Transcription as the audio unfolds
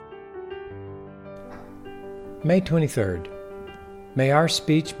May 23rd. May our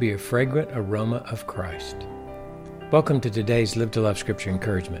speech be a fragrant aroma of Christ. Welcome to today's Live to Love Scripture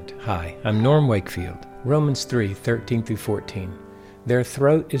Encouragement. Hi, I'm Norm Wakefield. Romans 3:13-14. Their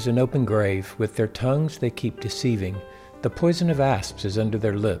throat is an open grave, with their tongues they keep deceiving. The poison of asps is under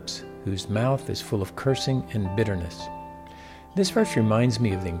their lips, whose mouth is full of cursing and bitterness. This verse reminds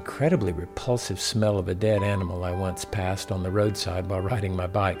me of the incredibly repulsive smell of a dead animal I once passed on the roadside while riding my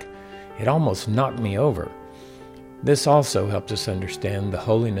bike. It almost knocked me over. This also helps us understand the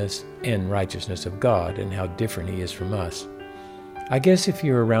holiness and righteousness of God and how different He is from us. I guess if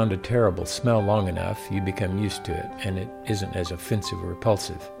you're around a terrible smell long enough, you become used to it, and it isn't as offensive or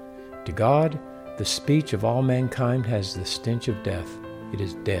repulsive. To God, the speech of all mankind has the stench of death. It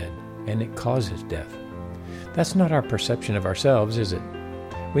is dead, and it causes death. That's not our perception of ourselves, is it?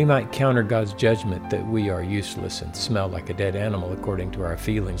 We might counter God's judgment that we are useless and smell like a dead animal according to our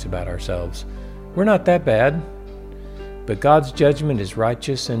feelings about ourselves. We're not that bad. But God's judgment is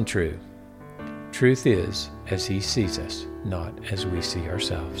righteous and true. Truth is as He sees us, not as we see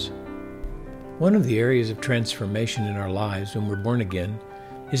ourselves. One of the areas of transformation in our lives when we're born again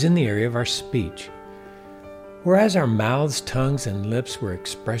is in the area of our speech. Whereas our mouths, tongues, and lips were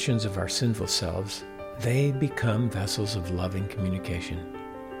expressions of our sinful selves, they become vessels of loving communication.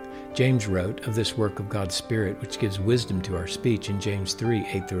 James wrote of this work of God's Spirit, which gives wisdom to our speech in James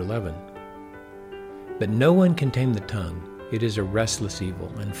 3:8-11. But no one can tame the tongue. It is a restless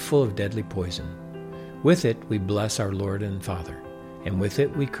evil and full of deadly poison. With it we bless our Lord and Father, and with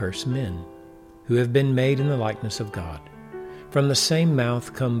it we curse men, who have been made in the likeness of God. From the same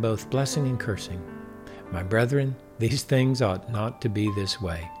mouth come both blessing and cursing. My brethren, these things ought not to be this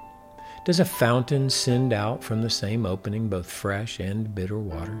way. Does a fountain send out from the same opening both fresh and bitter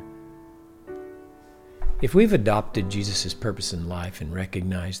water? If we've adopted Jesus' purpose in life and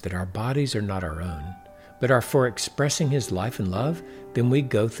recognized that our bodies are not our own, but are for expressing His life and love, then we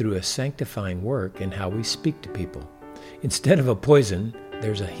go through a sanctifying work in how we speak to people. Instead of a poison,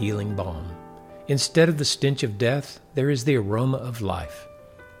 there's a healing balm. Instead of the stench of death, there is the aroma of life.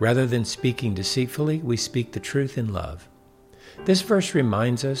 Rather than speaking deceitfully, we speak the truth in love. This verse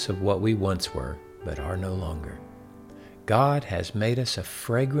reminds us of what we once were, but are no longer. God has made us a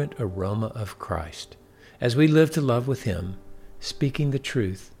fragrant aroma of Christ, as we live to love with Him, speaking the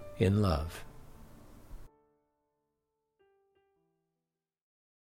truth in love.